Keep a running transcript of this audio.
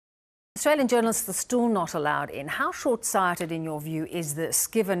Australian journalists are still not allowed in. How short-sighted, in your view, is this,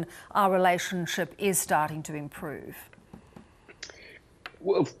 given our relationship is starting to improve?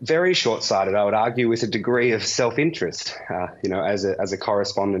 Well, very short-sighted, I would argue, with a degree of self-interest. As a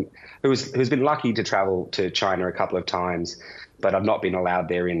correspondent who's been lucky to travel to China a couple of times, but I've not been allowed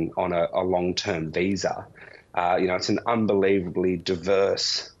there on a long-term visa. It's an unbelievably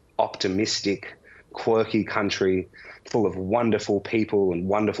diverse, optimistic, quirky country full of wonderful people and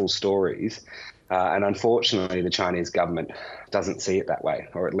wonderful stories. And unfortunately, the Chinese government doesn't see it that way,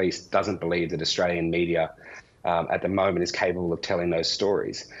 or at least doesn't believe that Australian media at the moment is capable of telling those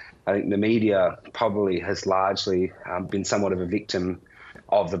stories. I think the media probably has largely been somewhat of a victim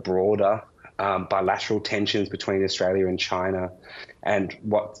of the broader bilateral tensions between Australia and China. And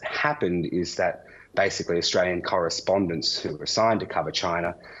what's happened is that basically Australian correspondents who were assigned to cover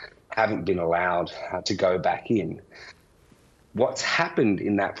China haven't been allowed to go back in. What's happened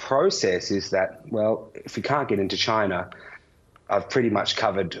in that process is that, well, if we can't get into China, I've pretty much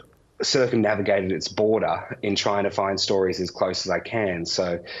circumnavigated its border in trying to find stories as close as I can.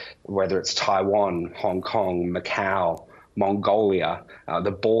 So whether it's Taiwan, Hong Kong, Macau, Mongolia,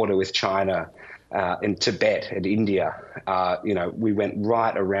 the border with China, in Tibet and India, we went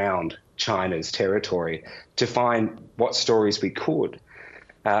right around China's territory to find what stories we could.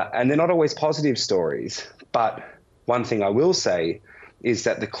 And they're not always positive stories, but one thing I will say is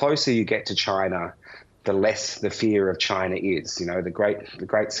that the closer you get to China, the less the fear of China is. The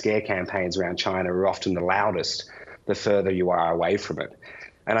great scare campaigns around China are often the loudest the further you are away from it.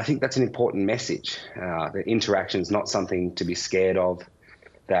 And I think that's an important message, that interaction is not something to be scared of,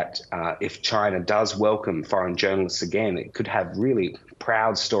 that if China does welcome foreign journalists again, it could have really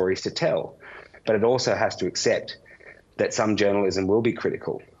proud stories to tell. But it also has to accept that some journalism will be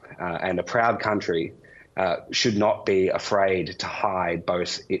critical, and a proud country should not be afraid to hide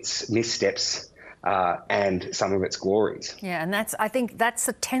both its missteps and some of its glories. Yeah, and I think that's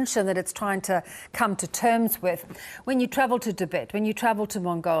a tension that it's trying to come to terms with. When you travel to Tibet, when you travel to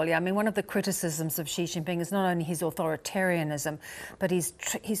Mongolia, I mean, one of the criticisms of Xi Jinping is not only his authoritarianism, but he's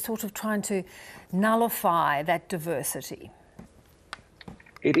sort of trying to nullify that diversity.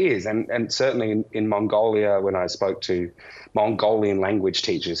 It is, and certainly in Mongolia, when I spoke to Mongolian language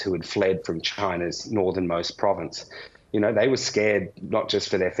teachers who had fled from China's northernmost province, they were scared not just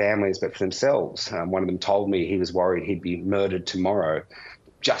for their families, but for themselves. One of them told me he was worried he'd be murdered tomorrow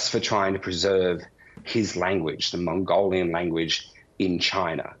just for trying to preserve his language, the Mongolian language in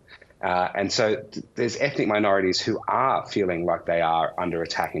China. And so there's ethnic minorities who are feeling like they are under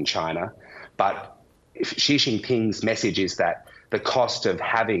attack in China. But if Xi Jinping's message is that the cost of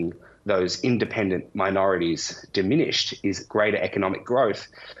having those independent minorities diminished is greater economic growth,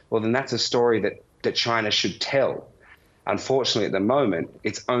 well, then that's a story that China should tell. Unfortunately, at the moment,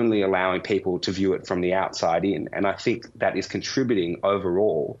 it's only allowing people to view it from the outside in. And I think that is contributing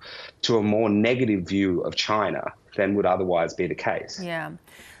overall to a more negative view of China than would otherwise be the case. Yeah.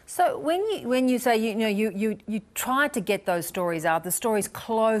 So when you say, you try to get those stories out, the stories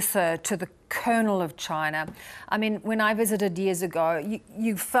closer to the kernel of China. I mean, when I visited years ago,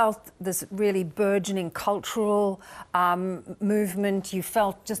 you felt this really burgeoning cultural movement. You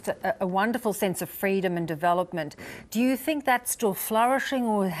felt just a wonderful sense of freedom and development. Do you think that's still flourishing,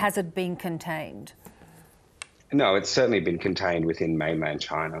 or has it been contained? No, it's certainly been contained within mainland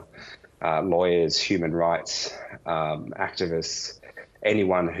China. Lawyers, human rights activists,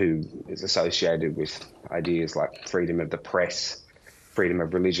 anyone who is associated with ideas like freedom of the press, freedom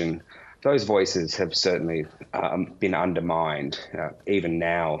of religion, those voices have certainly been undermined. Even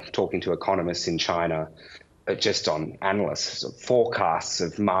now, talking to economists in China, just on analysts, forecasts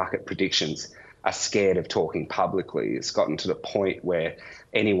of market predictions, are scared of talking publicly. It's gotten to the point where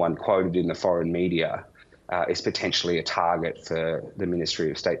anyone quoted in the foreign media is potentially a target for the Ministry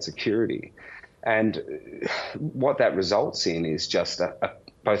of State Security. And what that results in is just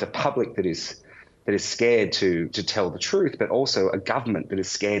both a public that is scared to tell the truth, but also a government that is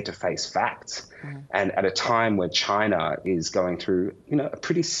scared to face facts. And at a time where China is going through, a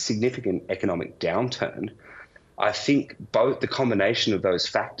pretty significant economic downturn, I think both the combination of those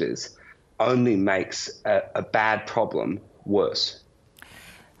factors only makes a bad problem worse.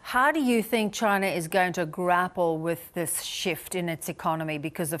 How do you think China is going to grapple with this shift in its economy?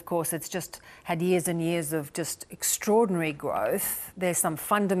 Because, of course, it's just had years and years of just extraordinary growth. There's some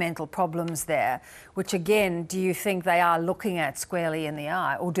fundamental problems there, which, again, do you think they are looking at squarely in the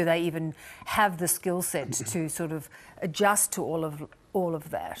eye? Or do they even have the skill set to sort of adjust to all of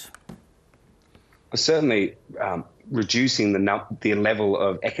that? Certainly, reducing the level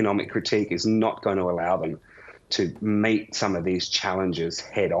of economic critique is not going to allow them to meet some of these challenges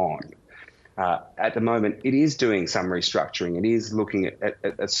head on. at the moment, it is doing some restructuring. It is looking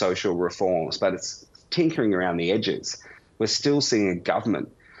at social reforms, but it's tinkering around the edges. We're still seeing a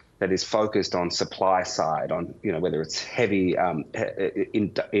government that is focused on supply side, on whether it's heavy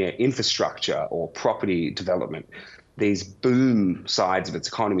infrastructure or property development, these boom sides of its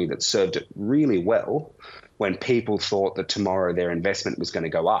economy that served it really well when people thought that tomorrow their investment was going to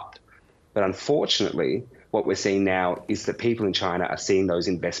go up. But unfortunately, what we're seeing now is that people in China are seeing those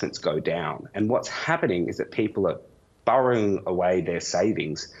investments go down. And what's happening is that people are burrowing away their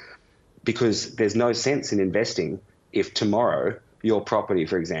savings because there's no sense in investing if tomorrow your property,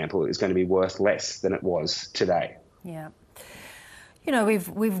 for example, is going to be worth less than it was today. Yeah. You know,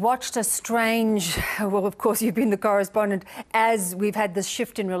 we've watched a strange, well, of course, you've been the correspondent, as we've had this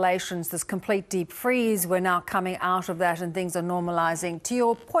shift in relations, this complete deep freeze. We're now coming out of that and things are normalising. To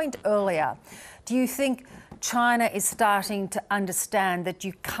your point earlier, do you think China is starting to understand that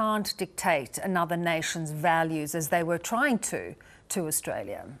you can't dictate another nation's values as they were trying to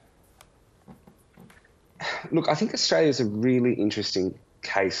Australia? Look, I think Australia is a really interesting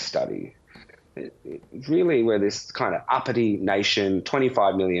case study. Really, we're this kind of uppity nation,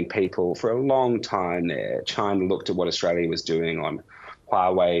 25 million people. For a long time there, China looked at what Australia was doing on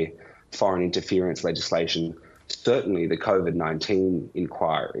Huawei, foreign interference legislation, certainly the COVID-19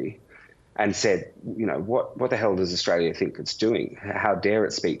 inquiry, and said, what the hell does Australia think it's doing? How dare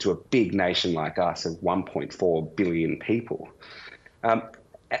it speak to a big nation like us of 1.4 billion people?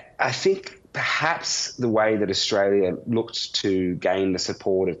 I think perhaps the way that Australia looked to gain the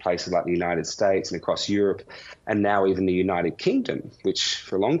support of places like the United States and across Europe, and now even the United Kingdom, which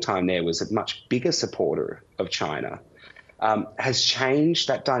for a long time there was a much bigger supporter of China, has changed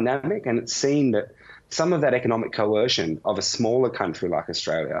that dynamic. And it's seen that some of that economic coercion of a smaller country like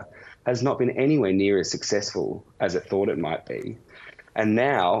Australia has not been anywhere near as successful as it thought it might be. And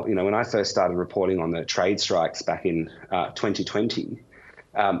now, when I first started reporting on the trade strikes back in 2020,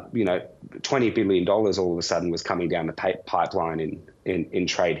 $20 billion all of a sudden was coming down the pipeline in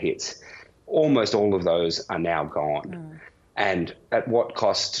trade hits. Almost all of those are now gone. And at what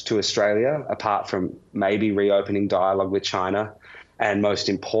cost to Australia, apart from maybe reopening dialogue with China, and most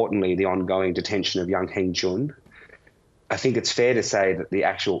importantly, the ongoing detention of young Heng Jun, I think it's fair to say that the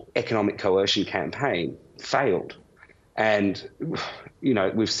actual economic coercion campaign failed. And,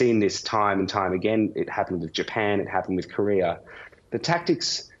 we've seen this time and time again. It happened with Japan, it happened with Korea. The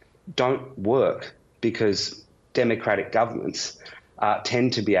tactics don't work because democratic governments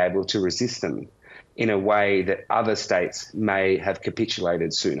tend to be able to resist them in a way that other states may have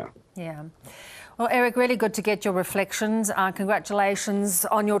capitulated sooner. Yeah. Well, Eryk, really good to get your reflections. Congratulations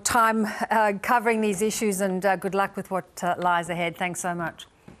on your time covering these issues, and good luck with what lies ahead. Thanks so much.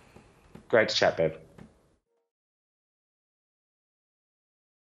 Great to chat, Bev.